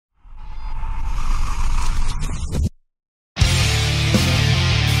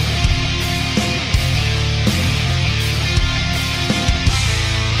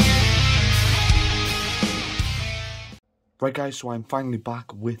Right guys, so I'm finally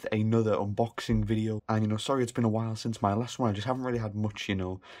back with another unboxing video, and sorry it's been a while since my last one. I just haven't really had much,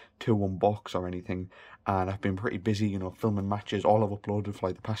 to unbox or anything, and I've been pretty busy, filming matches. All I've uploaded for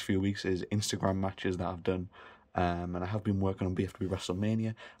like the past few weeks is Instagram matches that I've done, and I have been working on BFW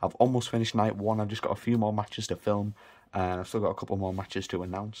WrestleMania. I've almost finished night one. I've just got a few more matches to film, and I've still got a couple more matches to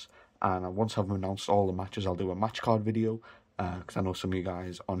announce, and once I've announced all the matches, I'll do a match card video, because I know some of you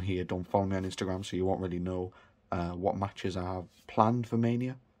guys on here don't follow me on Instagram, so you won't really know what matches I have planned for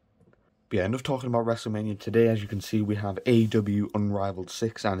Mania. But yeah, enough talking about WrestleMania. Today, as you can see, we have AEW Unrivaled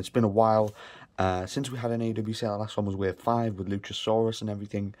 6, and it's been a while since we had an AEW sale. Last one was Wave 5 with Luchasaurus and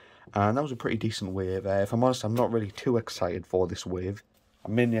everything, and that was a pretty decent wave. If I'm honest, I'm not really too excited for this wave.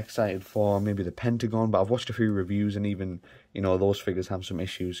 I'm mainly excited for maybe the Pentagon, but I've watched a few reviews, and even, those figures have some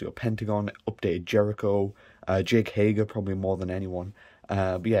issues. Pentagon, updated Jericho, Jake Hager probably more than anyone.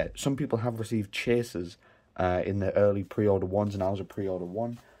 But yeah, some people have received chasers in the early pre-order ones, and I was a pre-order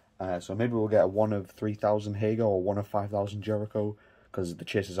one, so maybe we'll get a 1 of 3,000 Hager or 1 of 5,000 Jericho, because the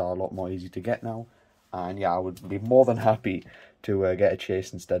chases are a lot more easy to get now. And yeah, I would be more than happy to get a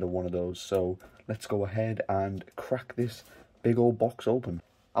chase instead of one of those. So let's go ahead and crack this big old box open.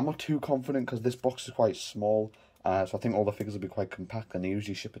 I'm not too confident because this box is quite small, so I think all the figures will be quite compact, and they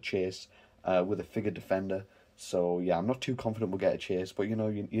usually ship a chase with a figure defender. So yeah, I'm not too confident we'll get a chase, but you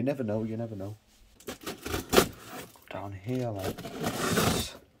never know, you never know. Down here like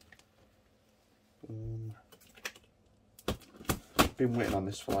this. Been waiting on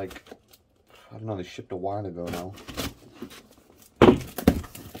this for like, I don't know, they shipped a while ago now.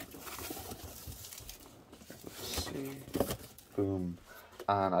 Let's see. Boom.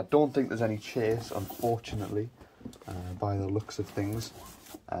 And I don't think there's any chase, unfortunately, by the looks of things.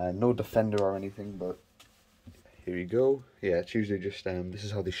 No defender or anything, but here we go. Yeah, it's usually just, this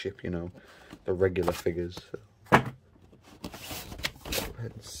is how they ship, the regular figures. So.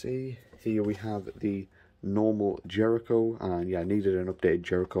 Let's see, here we have the normal Jericho, and yeah, I needed an updated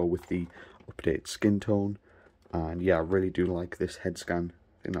Jericho with the updated skin tone, and yeah, I really do like this head scan.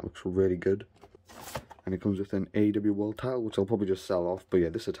 I think that looks really good, and it comes with an AEW World title, which I'll probably just sell off, but yeah,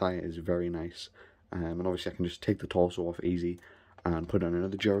 this attire is very nice, and obviously I can just take the torso off easy and put on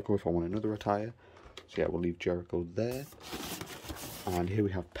another Jericho if I want another attire. So yeah, we'll leave Jericho there, and here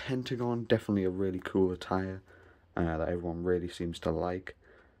we have Pentagon, definitely a really cool attire that everyone really seems to like,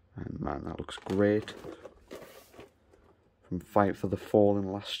 and man, that looks great. From Fight for the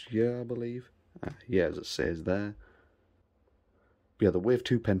Fallen last year, I believe. Yeah, as it says there. But yeah, the Wave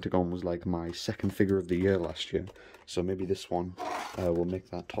 2 Pentagon was like my second figure of the year last year, so maybe this one will make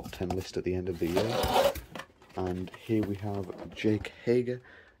that top 10 list at the end of the year. And here we have Jake Hager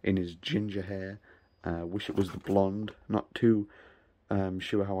in his ginger hair. Wish it was the blonde. Not too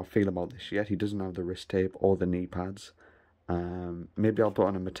sure how I feel about this yet. He doesn't have the wrist tape or the knee pads. Maybe I'll put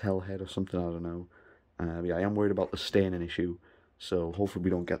on a Mattel head or something, I don't know. Yeah, I am worried about the staining issue, so hopefully we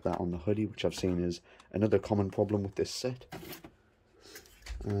don't get that on the hoodie, which I've seen is another common problem with this set.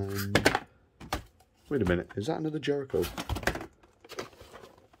 Wait a minute, is that another Jericho?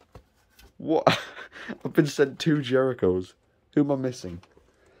 What? I've been sent 2 Jerichos. Who am I missing?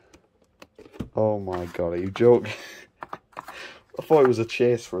 Oh my god, are you joking? I thought it was a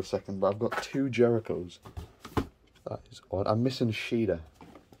chase for a second, but I've got 2 Jerichos. That is odd. I'm missing Sheeta.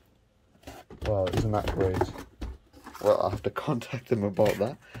 Wow, isn't that great? Well, I'll have to contact them about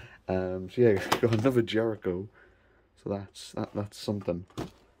that. So yeah, got another Jericho. So that's something.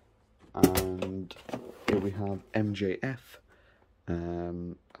 And here we have MJF. I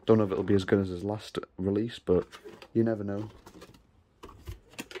don't know if it'll be as good as his last release, but you never know.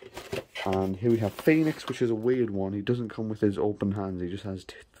 And here we have Phoenix, which is a weird one. He doesn't come with his open hands. He just has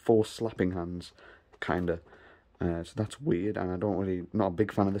 4 slapping hands, kinda. So that's weird, and not a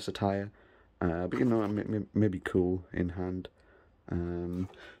big fan of this attire. But maybe cool in hand.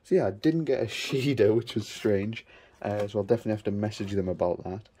 So yeah, I didn't get a Sheeta, which was strange. So I'll definitely have to message them about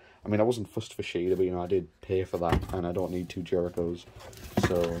that. I mean, I wasn't fussed for Sheeta, but I did pay for that, and I don't need 2 Jerichos.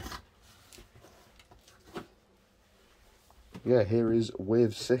 So yeah, here is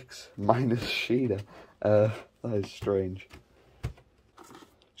Wave 6 minus Sheeta. That is strange.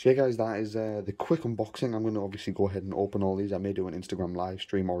 So yeah guys, that is the quick unboxing. I'm going to obviously go ahead and open all these. I may do an Instagram live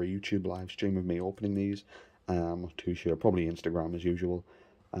stream or a YouTube live stream of me opening these. I'm not too sure, probably Instagram as usual.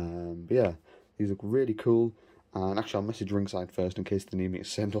 But yeah, these look really cool. And actually I'll message Ringside first in case they need me to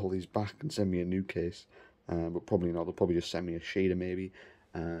send all these back and send me a new case. But probably not, they'll probably just send me a Sheeta maybe.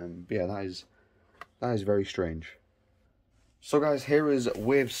 But yeah, that is very strange. So guys, here is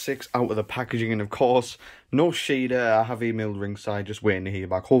Wave 6 out of the packaging, and of course, no Sheeta. I have emailed Ringside, just waiting to hear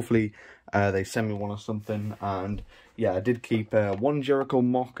back. Hopefully, they send me one or something, and yeah, I did keep one Jericho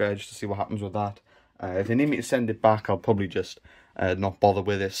mock just to see what happens with that. If they need me to send it back, I'll probably just not bother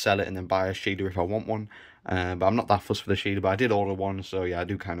with it, sell it, and then buy a Sheila if I want one. But I'm not that fussed for the Sheila, but I did order one, so yeah, I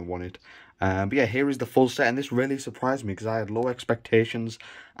do kind of want it. But yeah, here is the full set, and this really surprised me because I had low expectations,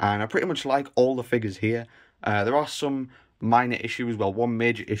 and I pretty much like all the figures here. There are some minor issues, well, one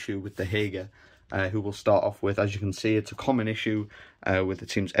major issue with the Hager, who we'll start off with. As you can see, it's a common issue with,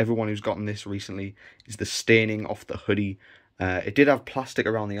 it seems, everyone who's gotten this recently, is the staining off the hoodie. It did have plastic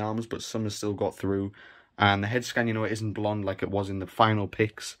around the arms, but some has still got through. And the head scan, you know, it isn't blonde like it was in the final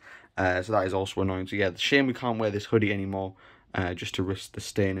pics. So that is also annoying. So yeah, it's a shame we can't wear this hoodie anymore, just to risk the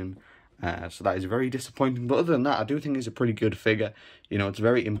staining. So that is very disappointing. But other than that, I do think it's a pretty good figure. You know, it's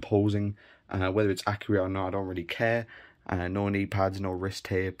very imposing. Whether it's accurate or not, I don't really care. No knee pads, no wrist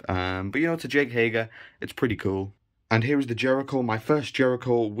tape. But you know, it's a Jake Hager. It's pretty cool. And here is the Jericho, my first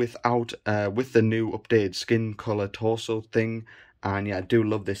Jericho without, with the new updated skin color torso thing. And yeah, I do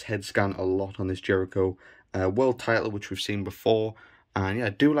love this head scan a lot on this Jericho. World title, which we've seen before. And yeah, I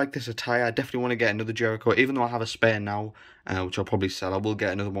do like this attire. I definitely want to get another Jericho, even though I have a spare now, which I'll probably sell. I will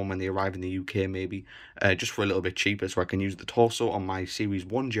get another one when they arrive in the UK, maybe, just for a little bit cheaper, so I can use the torso on my Series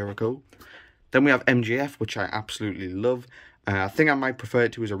 1 Jericho. Then we have MJF, which I absolutely love. I think I might prefer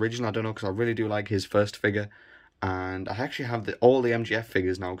it to his original, I don't know, because I really do like his first figure. And I actually have all the MJF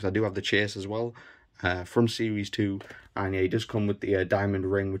figures now, because I do have the Chase as well, from Series 2. And yeah, he does come with the diamond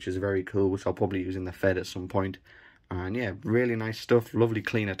ring, which is very cool, which I'll probably use in the Fed at some point. And yeah, really nice stuff, lovely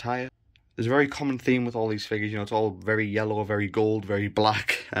clean attire. There's a very common theme with all these figures, you know, it's all very yellow, very gold, very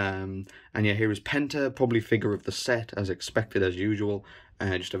black. And yeah, here is Penta, probably figure of the set, as expected, as usual.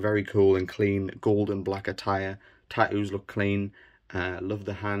 Just a very cool and clean gold and black attire. Tattoos look clean. Love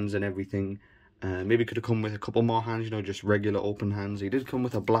the hands and everything. Maybe could have come with a couple more hands, you know, just regular open hands. He did come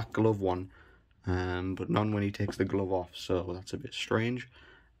with a black glove one, but none when he takes the glove off, so that's a bit strange.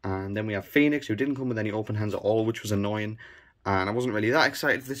 And then we have Phoenix, who didn't come with any open hands at all, which was annoying. And I wasn't really that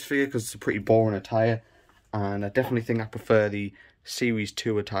excited for this figure because it's a pretty boring attire. And I definitely think I prefer the Series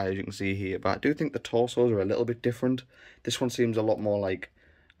 2 attire, as you can see here. But I do think the torsos are a little bit different. This one seems a lot more like,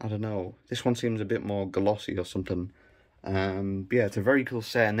 I don't know, this one seems a bit more glossy or something. But yeah, it's a very cool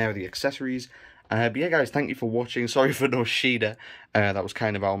set, and there are the accessories. But yeah, guys, thank you for watching. Sorry for no Sheeda. That was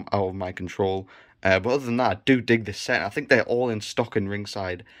kind of out of my control. But other than that, I do dig this set. I think they're all in stock in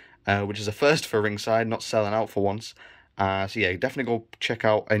Ringside, which is a first for Ringside, not selling out for once. So yeah, definitely go check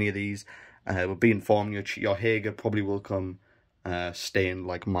out any of these. But be informed, your Hager probably will come stained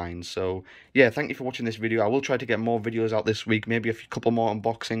like mine. So yeah, thank you for watching this video. I will try to get more videos out this week, maybe a couple more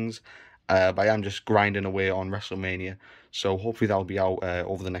unboxings. But I am just grinding away on WrestleMania, so hopefully that'll be out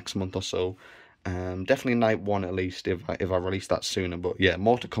over the next month or so. Definitely night one at least, if I release that sooner. But yeah,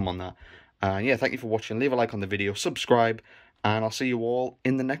 more to come on that. And yeah, thank you for watching. Leave a like on the video, subscribe, and I'll see you all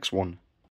in the next one.